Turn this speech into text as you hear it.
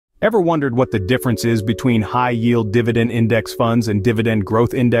Ever wondered what the difference is between high-yield dividend index funds and dividend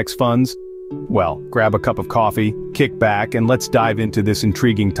growth index funds? Well, grab a cup of coffee, kick back, and let's dive into this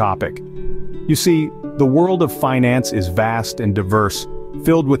intriguing topic. You see, the world of finance is vast and diverse,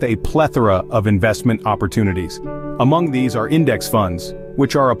 filled with a plethora of investment opportunities. Among these are index funds,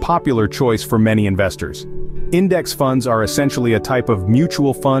 which are a popular choice for many investors. Index funds are essentially a type of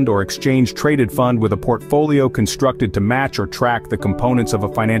mutual fund or exchange-traded fund with a portfolio constructed to match or track the components of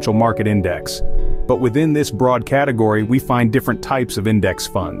a financial market index. But within this broad category, we find different types of index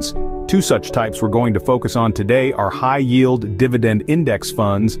funds. Two such types we're going to focus on today are high-yield dividend index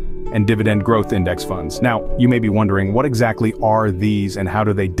funds and dividend growth index funds. Now, you may be wondering, what exactly are these and how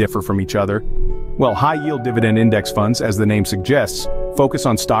do they differ from each other? Well, high-yield dividend index funds, as the name suggests, focus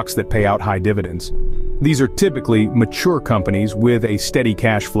on stocks that pay out high dividends. These are typically mature companies with a steady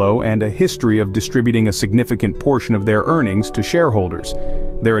cash flow and a history of distributing a significant portion of their earnings to shareholders.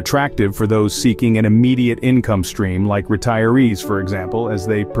 They're attractive for those seeking an immediate income stream, like retirees, for example, as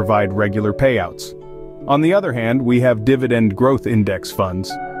they provide regular payouts. On the other hand, we have dividend growth index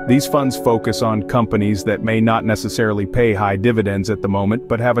funds. These funds focus on companies that may not necessarily pay high dividends at the moment,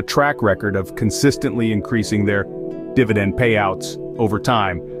 but have a track record of consistently increasing their dividend payouts over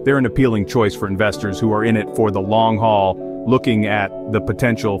time. They're an appealing choice for investors who are in it for the long haul, looking at the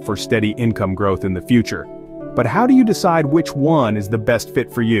potential for steady income growth in the future. But how do you decide which one is the best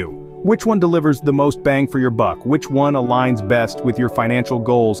fit for you? Which one delivers the most bang for your buck? Which one aligns best with your financial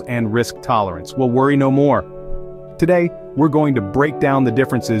goals and risk tolerance? Well, worry no more. Today, we're going to break down the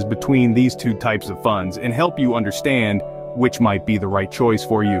differences between these two types of funds and help you understand which might be the right choice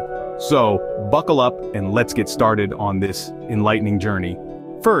for you. So, buckle up and let's get started on this enlightening journey.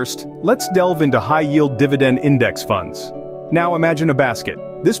 First, let's delve into high-yield dividend index funds. Now imagine a basket.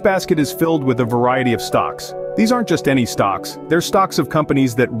 This basket is filled with a variety of stocks. These aren't just any stocks, they're stocks of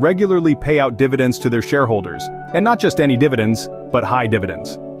companies that regularly pay out dividends to their shareholders. And not just any dividends, but high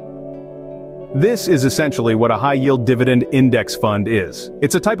dividends. This is essentially what a high-yield dividend index fund is.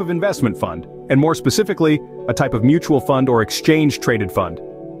 It's a type of investment fund, and more specifically, a type of mutual fund or exchange-traded fund.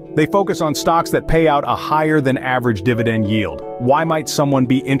 They focus on stocks that pay out a higher than average dividend yield. Why might someone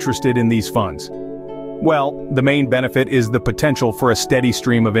be interested in these funds? Well, the main benefit is the potential for a steady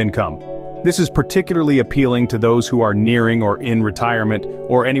stream of income. This is particularly appealing to those who are nearing or in retirement,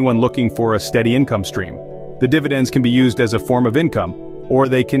 or anyone looking for a steady income stream. The dividends can be used as a form of income, or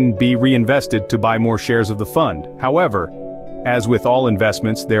they can be reinvested to buy more shares of the fund. However, as with all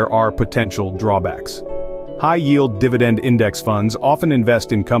investments, there are potential drawbacks. High-yield dividend index funds often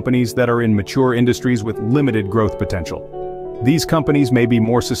invest in companies that are in mature industries with limited growth potential. These companies may be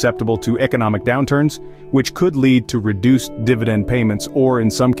more susceptible to economic downturns, which could lead to reduced dividend payments or, in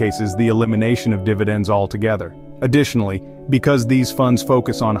some cases, the elimination of dividends altogether. Additionally, because these funds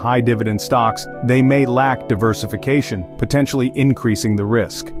focus on high-dividend stocks, they may lack diversification, potentially increasing the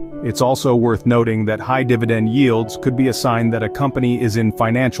risk. It's also worth noting that high dividend yields could be a sign that a company is in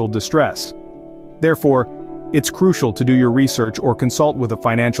financial distress. Therefore, it's crucial to do your research or consult with a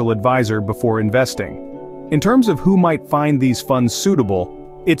financial advisor before investing. In terms of who might find these funds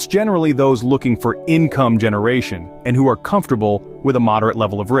suitable, it's generally those looking for income generation and who are comfortable with a moderate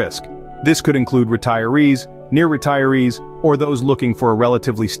level of risk. This could include retirees, near retirees, or those looking for a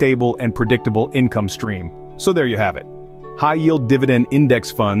relatively stable and predictable income stream. So there you have it. High-yield dividend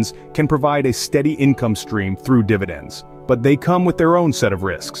index funds can provide a steady income stream through dividends, but they come with their own set of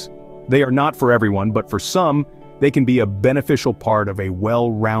risks. They are not for everyone, but for some, they can be a beneficial part of a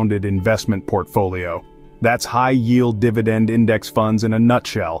well-rounded investment portfolio. That's high-yield dividend index funds in a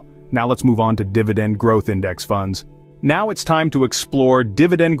nutshell. Now let's move on to dividend growth index funds. Now it's time to explore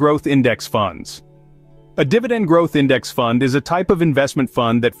dividend growth index funds. A dividend growth index fund is a type of investment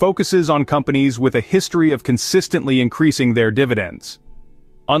fund that focuses on companies with a history of consistently increasing their dividends.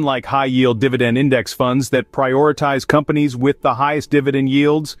 Unlike high-yield dividend index funds that prioritize companies with the highest dividend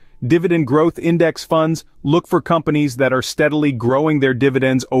yields, dividend growth index funds look for companies that are steadily growing their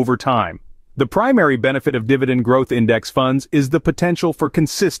dividends over time. The primary benefit of dividend growth index funds is the potential for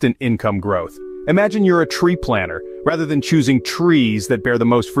consistent income growth. Imagine you're a tree planter. Rather than choosing trees that bear the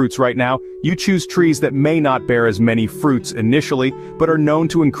most fruits right now, you choose trees that may not bear as many fruits initially, but are known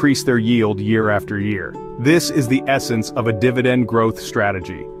to increase their yield year after year. This is the essence of a dividend growth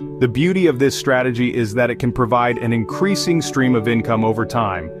strategy. The beauty of this strategy is that it can provide an increasing stream of income over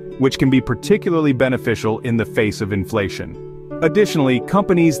time, which can be particularly beneficial in the face of inflation. Additionally,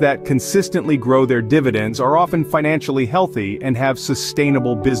 companies that consistently grow their dividends are often financially healthy and have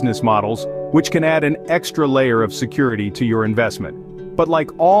sustainable business models, which can add an extra layer of security to your investment. But like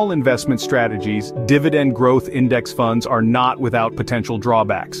all investment strategies, dividend growth index funds are not without potential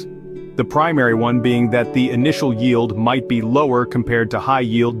drawbacks. The primary one being that the initial yield might be lower compared to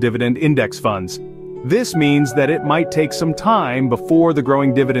high-yield dividend index funds. This means that it might take some time before the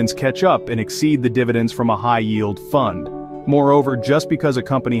growing dividends catch up and exceed the dividends from a high-yield fund. Moreover, just because a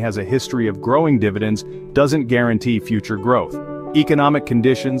company has a history of growing dividends doesn't guarantee future growth. Economic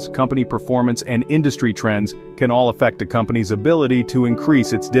conditions, company performance, and industry trends can all affect a company's ability to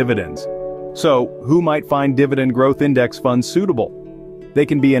increase its dividends. So, who might find dividend growth index funds suitable? They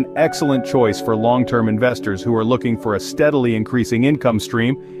can be an excellent choice for long-term investors who are looking for a steadily increasing income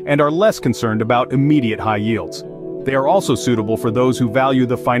stream and are less concerned about immediate high yields. They are also suitable for those who value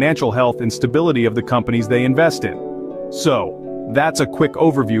the financial health and stability of the companies they invest in. So, that's a quick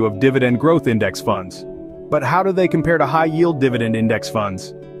overview of dividend growth index funds. But how do they compare to high-yield dividend index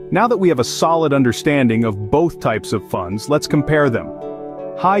funds? Now that we have a solid understanding of both types of funds, let's compare them.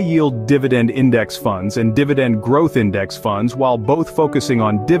 High-yield dividend index funds and dividend growth index funds, while both focusing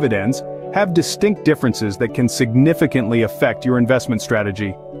on dividends, have distinct differences that can significantly affect your investment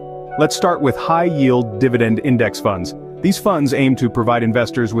strategy. Let's start with high-yield dividend index funds. These funds aim to provide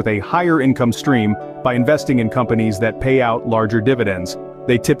investors with a higher income stream by investing in companies that pay out larger dividends.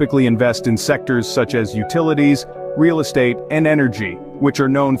 They typically invest in sectors such as utilities, real estate, and energy, which are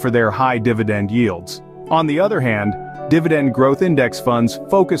known for their high dividend yields. On the other hand, dividend growth index funds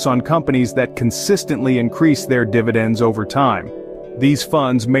focus on companies that consistently increase their dividends over time. These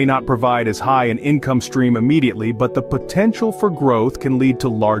funds may not provide as high an income stream immediately, but the potential for growth can lead to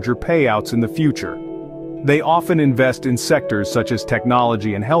larger payouts in the future. They often invest in sectors such as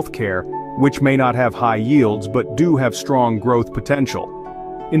technology and healthcare, which may not have high yields but do have strong growth potential.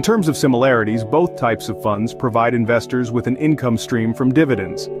 In terms of similarities, both types of funds provide investors with an income stream from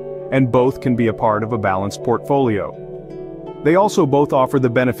dividends, and both can be a part of a balanced portfolio. They also both offer the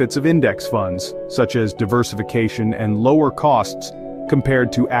benefits of index funds, such as diversification and lower costs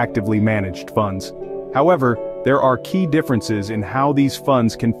compared to actively managed funds. However, there are key differences in how these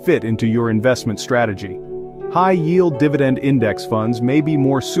funds can fit into your investment strategy. High-yield dividend index funds may be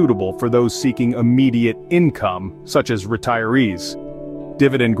more suitable for those seeking immediate income, such as retirees.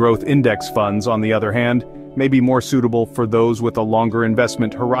 Dividend growth index funds, on the other hand, may be more suitable for those with a longer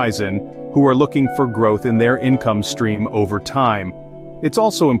investment horizon who are looking for growth in their income stream over time. It's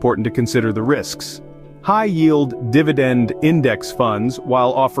also important to consider the risks. High-yield dividend index funds,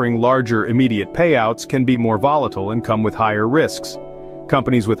 while offering larger immediate payouts, can be more volatile and come with higher risks.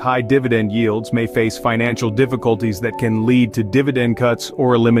 Companies with high dividend yields may face financial difficulties that can lead to dividend cuts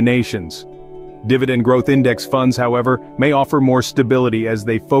or eliminations. Dividend growth index funds, however, may offer more stability as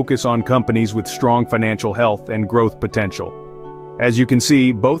they focus on companies with strong financial health and growth potential. As you can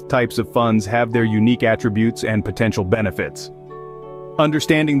see, both types of funds have their unique attributes and potential benefits.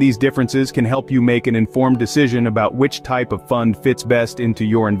 Understanding these differences can help you make an informed decision about which type of fund fits best into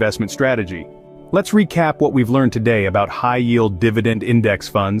your investment strategy. Let's recap what we've learned today about high-yield dividend index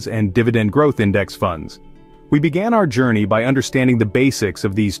funds and dividend growth index funds. We began our journey by understanding the basics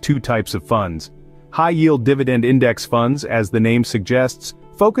of these two types of funds. High-yield dividend index funds, as the name suggests,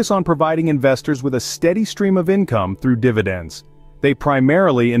 focus on providing investors with a steady stream of income through dividends. They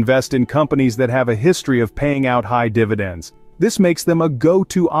primarily invest in companies that have a history of paying out high dividends. This makes them a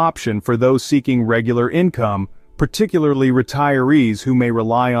go-to option for those seeking regular income, particularly retirees who may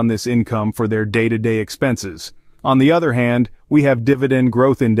rely on this income for their day-to-day expenses. On the other hand, we have dividend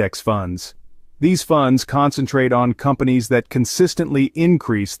growth index funds. These funds concentrate on companies that consistently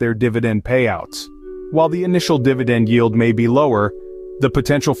increase their dividend payouts. While the initial dividend yield may be lower, the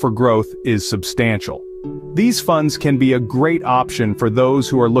potential for growth is substantial. These funds can be a great option for those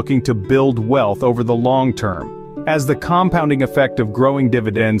who are looking to build wealth over the long term, as the compounding effect of growing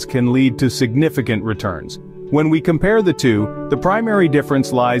dividends can lead to significant returns. When we compare the two, the primary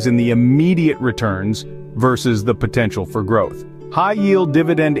difference lies in the immediate returns versus the potential for growth. High-yield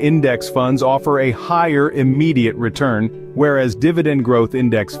dividend index funds offer a higher immediate return, whereas dividend growth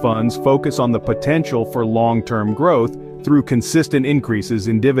index funds focus on the potential for long-term growth through consistent increases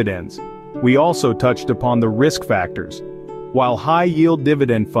in dividends. We also touched upon the risk factors. While high-yield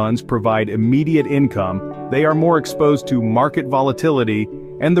dividend funds provide immediate income, they are more exposed to market volatility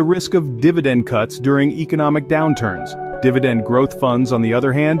and the risk of dividend cuts during economic downturns. Dividend growth funds, on the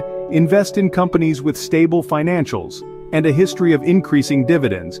other hand, invest in companies with stable financials and a history of increasing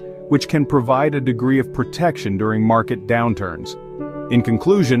dividends, which can provide a degree of protection during market downturns. In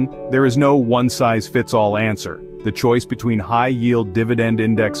conclusion, there is no one-size-fits-all answer. The choice between high-yield dividend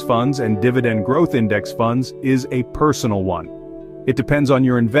index funds and dividend growth index funds is a personal one. It depends on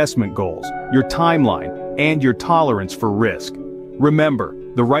your investment goals, your timeline, and your tolerance for risk. Remember,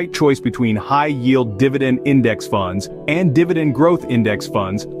 the right choice between high-yield dividend index funds and dividend growth index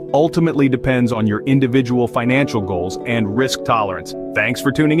funds ultimately depends on your individual financial goals and risk tolerance. Thanks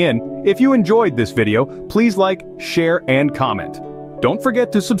for tuning in. If you enjoyed this video, please like, share, and comment. Don't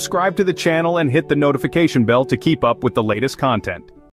forget to subscribe to the channel and hit the notification bell to keep up with the latest content.